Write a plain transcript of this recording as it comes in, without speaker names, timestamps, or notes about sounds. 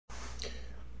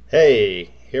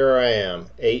Hey, here I am,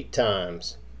 8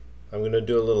 times. I'm going to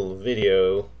do a little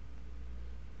video.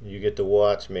 You get to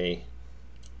watch me,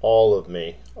 all of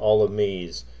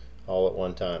me's, all at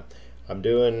one time. I'm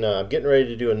getting ready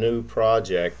to do a new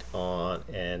project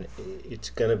and it's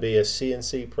going to be a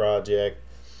CNC project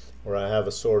where I have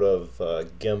a sort of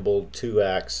gimbal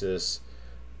 2-axis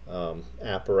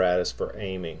apparatus for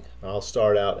aiming. I'll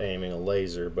start out aiming a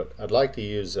laser, but I'd like to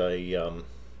use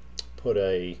put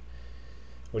a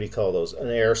what do you call those? An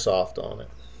airsoft on it,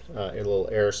 a little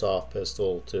airsoft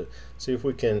pistol to see if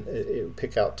we can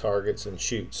pick out targets and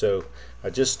shoot. So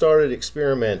I just started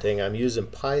experimenting. I'm using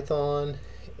Python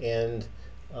and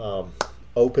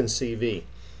OpenCV,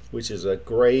 which is a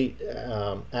great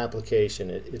application.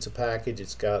 It's a package.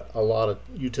 It's got a lot of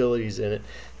utilities in it,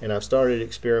 and I've started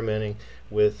experimenting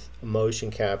with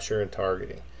motion capture and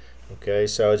targeting. Okay,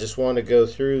 so I just want to go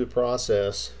through the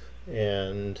process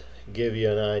and give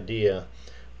you an idea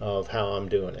of how I'm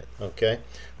doing it. Okay,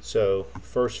 so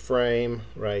first frame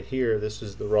right here, this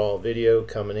is the raw video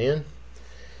coming in.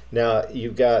 Now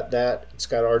you've got that, it's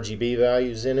got RGB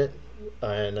values in it,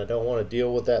 and I don't want to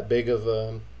deal with that big of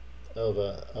an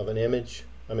image.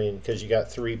 I mean, because you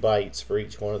got 3 bytes for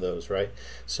each one of those, right?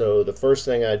 So the first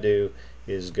thing I do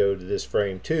is go to this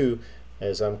frame 2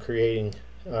 as I'm creating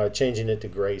changing it to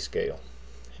grayscale,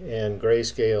 and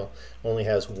grayscale only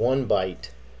has 1 byte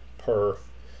per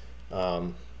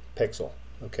pixel.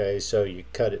 Okay, so you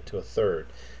cut it to 1/3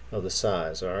 of the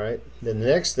size. All right, then the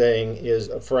next thing is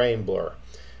a frame blur.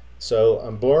 So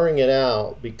I'm blurring it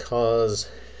out because,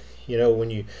 you know,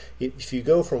 if you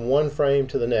go from one frame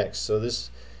to the next, so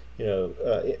this, you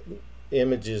know,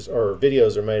 images or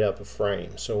videos are made up of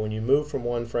frames. So when you move from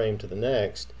one frame to the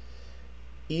next,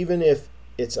 even if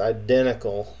it's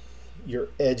identical, your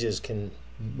edges can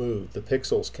move. The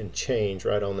pixels can change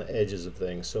right on the edges of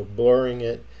things. So blurring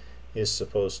it is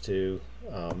supposed to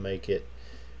make it,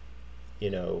 you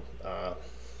know,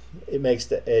 it makes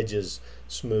the edges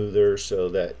smoother so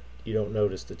that you don't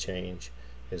notice the change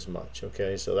as much.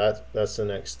 Okay, so that's the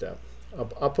next step.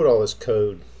 I'll put all this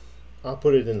code, I'll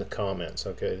put it in the comments,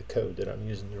 okay, the code that I'm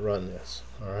using to run this.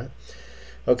 All right,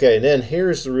 okay, then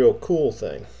here's the real cool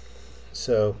thing.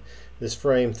 So this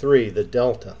frame 3, the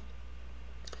delta.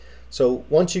 So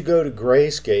once you go to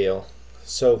grayscale,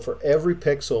 so for every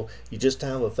pixel you just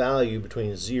have a value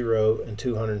between 0 and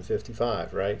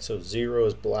 255, right? So 0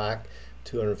 is black,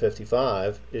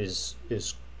 255 is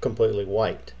completely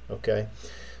white. Okay,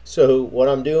 so what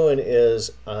I'm doing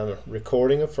is I'm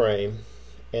recording a frame,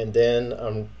 and then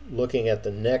I'm looking at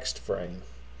the next frame,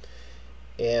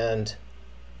 and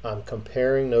I'm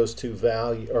comparing those two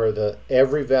values, or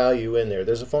every value in there.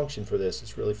 There's a function for this,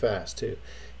 it's really fast too,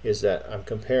 is that I'm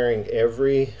comparing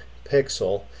every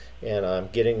pixel and I'm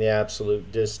getting the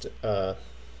absolute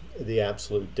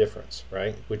difference,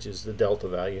 right, which is the delta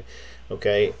value.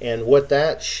 Okay, and what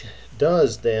that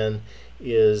does then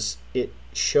is it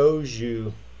shows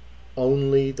you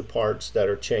only the parts that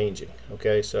are changing.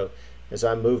 Okay, so as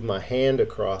I move my hand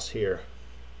across here,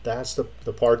 that's the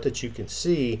part that you can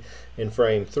see in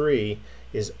frame 3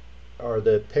 are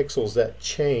the pixels that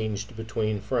changed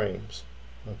between frames.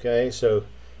 Okay, so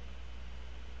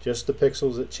just the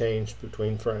pixels that changed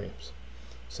between frames.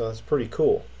 So that's pretty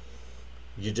cool.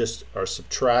 You just are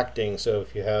subtracting. So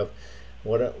if you have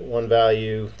one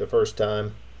value the first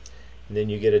time, and then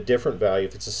you get a different value,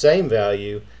 if it's the same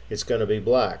value, it's going to be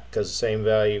black, because the same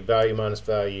value minus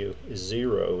value is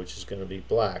 0, which is going to be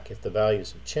black. If the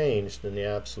values have changed, then the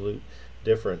absolute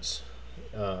difference,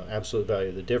 absolute value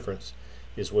of the difference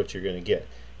is what you're going to get,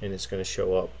 and it's going to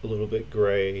show up a little bit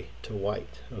gray to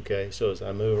white. Okay, so as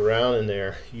I move around in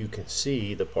there, you can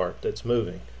see the part that's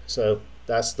moving. So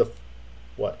that's the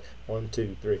 1,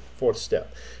 2, 3, 4th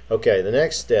step. Okay, the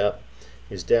next step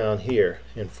is down here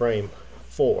in frame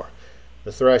 4,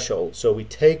 the threshold. So we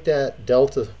take that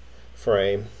delta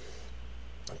frame,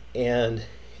 and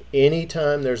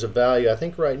anytime there's a value, I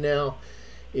think right now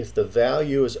if the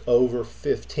value is over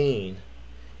 15,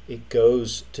 it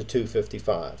goes to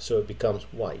 255, so it becomes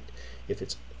white. If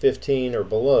it's 15 or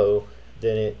below,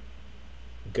 then it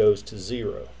goes to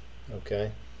 0.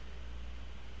 Okay,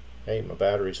 hey, my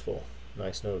battery's full,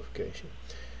 nice notification.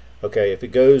 Okay, if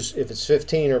it's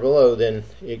 15 or below, then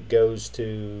it goes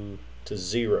to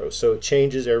 0. So it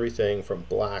changes everything from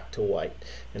black to white,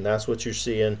 and that's what you're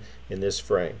seeing in this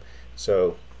frame.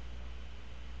 So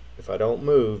if I don't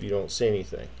move, you don't see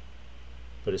anything,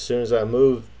 but as soon as I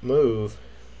move,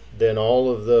 then all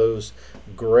of those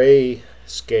gray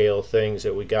scale things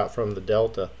that we got from the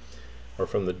delta, or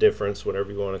from the difference, whatever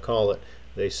you want to call it,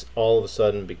 they all of a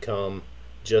sudden become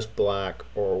just black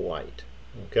or white.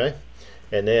 Okay,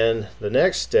 And then the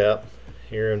next step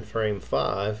here in frame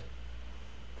 5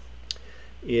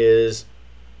 is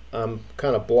I'm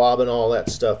kind of blobbing all that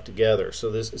stuff together. So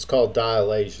this is called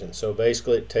dilation. So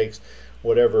basically it takes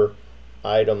whatever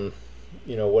item,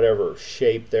 whatever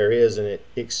shape there is, and it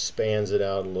expands it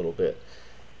out a little bit.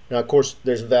 Now, of course,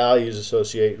 there's values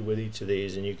associated with each of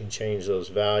these, and you can change those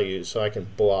values. So I can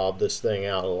blob this thing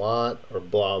out a lot or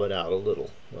blob it out a little.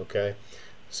 Okay,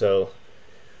 so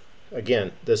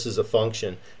again, this is a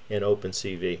function in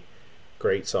OpenCV.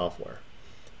 Great software.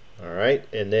 All right,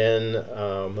 and then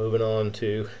moving on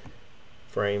to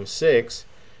frame 6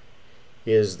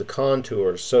 is the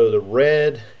contours. So the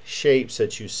red shapes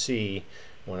that you see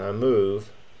when I move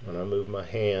my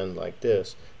hand like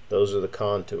this, those are the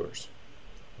contours.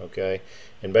 Okay,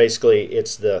 and basically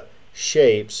it's the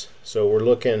shapes. So we're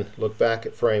look back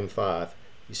at frame 5.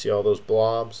 You see all those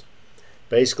blobs?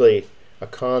 Basically a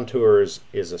contour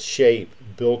is a shape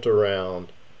built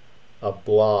around a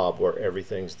blob where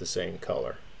everything's the same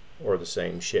color or the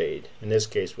same shade. In this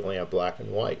case we only have black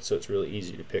and white, so it's really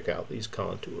easy to pick out these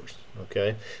contours.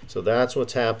 Okay, so that's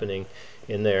what's happening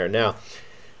in there. Now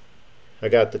I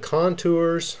got the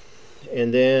contours,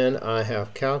 and then I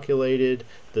have calculated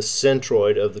the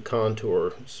centroid of the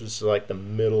contour. This is like the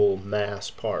middle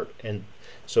mass part. And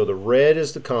so the red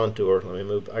is the contour. Let me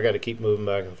move. I got to keep moving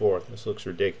back and forth. This looks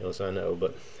ridiculous, I know,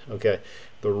 but okay.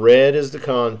 The red is the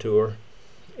contour,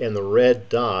 and the red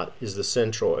dot is the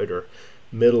centroid, or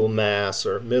middle mass,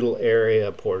 or middle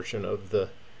area portion of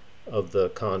the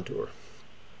contour.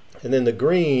 And then the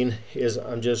green is,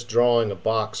 I'm just drawing a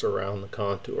box around the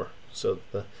contour. So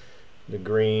the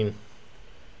green,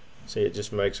 see, it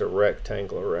just makes a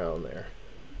rectangle around there.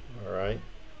 All right,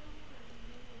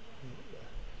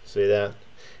 see that?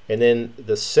 And then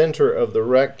the center of the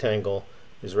rectangle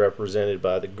is represented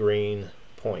by the green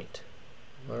point.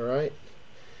 All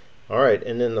right,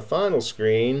 and then the final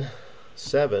screen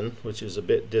 7, which is a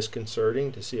bit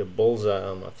disconcerting to see a bullseye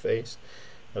on my face.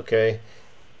 Okay,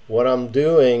 what I'm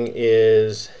doing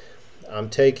is I'm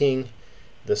taking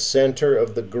the center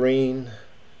of the green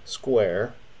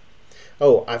square.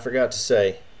 Oh, I forgot to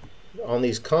say, on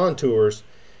these contours,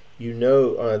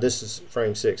 this is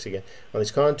frame 6 again. On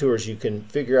these contours, you can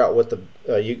figure out what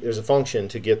there's a function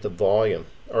to get the volume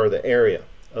or the area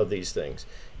of these things,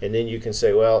 and then you can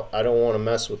say, well, I don't want to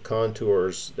mess with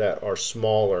contours that are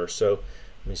smaller. So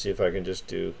let me see if I can just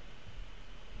do.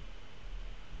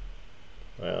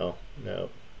 Well, no.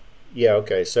 Yeah,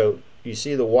 okay. So you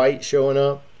see the white showing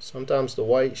up. Sometimes the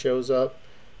white shows up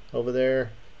over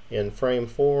there in frame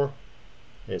 4.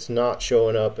 It's not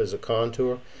showing up as a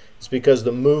contour. It's because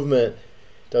the movement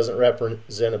doesn't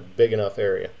represent a big enough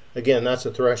area. Again, that's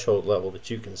a threshold level that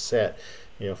you can set,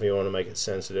 if you want to make it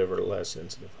sensitive or less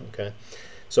sensitive. Okay,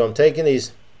 so I'm taking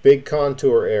these big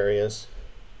contour areas.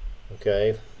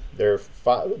 Okay,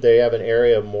 they have an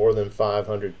area of more than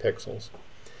 500 pixels,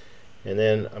 and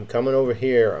then I'm coming over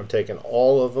here. I'm taking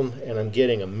all of them, and I'm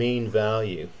getting a mean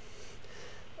value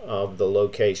of the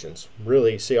locations.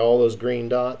 Really, see all those green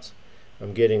dots?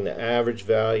 I'm getting the average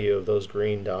value of those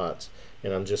green dots,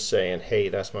 and I'm just saying, hey,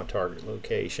 that's my target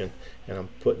location, and I'm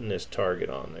putting this target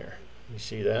on there. You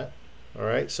see that? All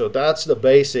right, so that's the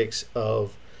basics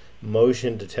of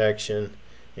motion detection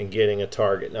and getting a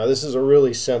target. Now this is a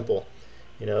really simple,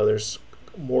 there's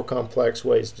more complex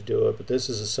ways to do it, but this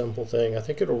is a simple thing. I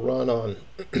think it'll run on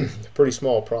a pretty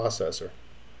small processor.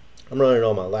 I'm running it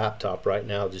on my laptop right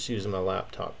now, just using my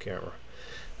laptop camera,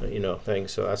 thing.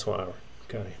 So that's why I'm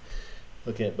kind of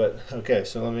looking at. But okay,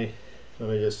 so let me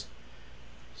just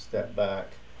step back.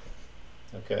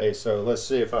 Okay, so let's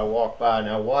see if I walk by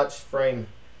now. Watch frame.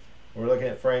 We're looking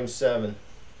at frame 7.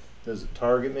 Does it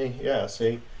target me? Yeah.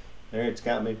 See, there it's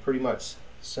got me pretty much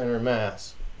center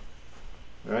mass.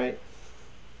 Right.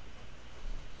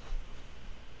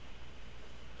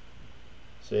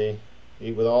 See,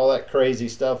 with all that crazy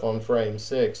stuff on frame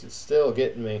 6, it's still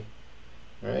getting me,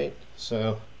 right?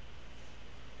 So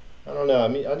I don't know. I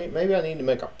mean, maybe I need to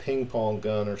make a ping pong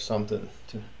gun or something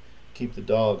to keep the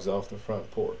dogs off the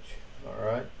front porch. All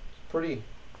right, pretty.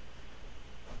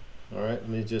 All right, let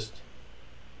me just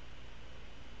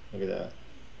look at that.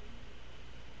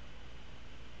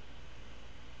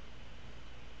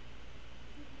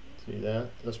 See that?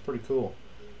 That's pretty cool.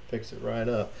 Picks it right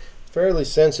up. Fairly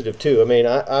sensitive too. I mean,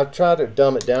 I've tried to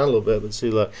dumb it down a little bit, but see,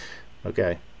 look.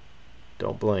 Okay,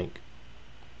 don't blink.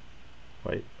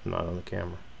 Wait, I'm not on the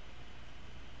camera.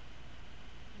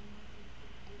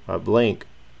 I blink,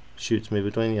 shoots me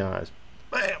between the eyes.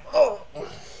 Bam! Oh!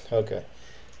 Okay.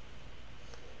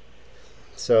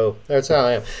 So that's how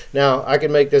I am. Now I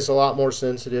can make this a lot more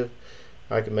sensitive.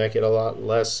 I can make it a lot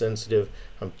less sensitive.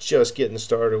 I'm just getting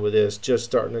started with this, just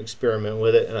starting to experiment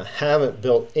with it, and I haven't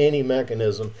built any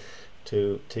mechanism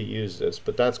to use this.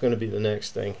 But that's going to be the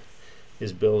next thing,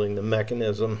 is building the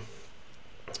mechanism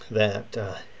that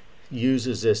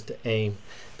uses this to aim.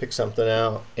 Pick something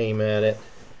out, aim at it,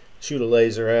 shoot a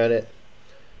laser at it,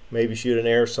 maybe shoot an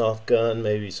airsoft gun,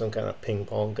 maybe some kind of ping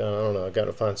pong gun. I don't know. I got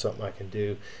to find something I can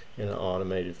do in an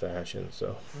automated fashion,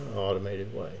 so an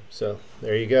automated way. So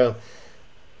there you go.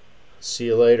 See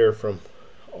you later from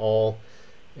all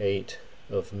 8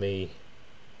 of me.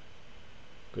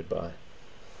 Goodbye.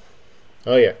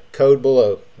 Oh yeah, code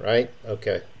below, right?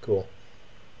 Okay, cool.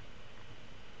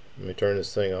 Let me turn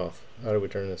this thing off. How do we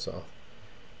turn this off?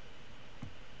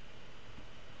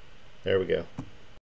 There we go.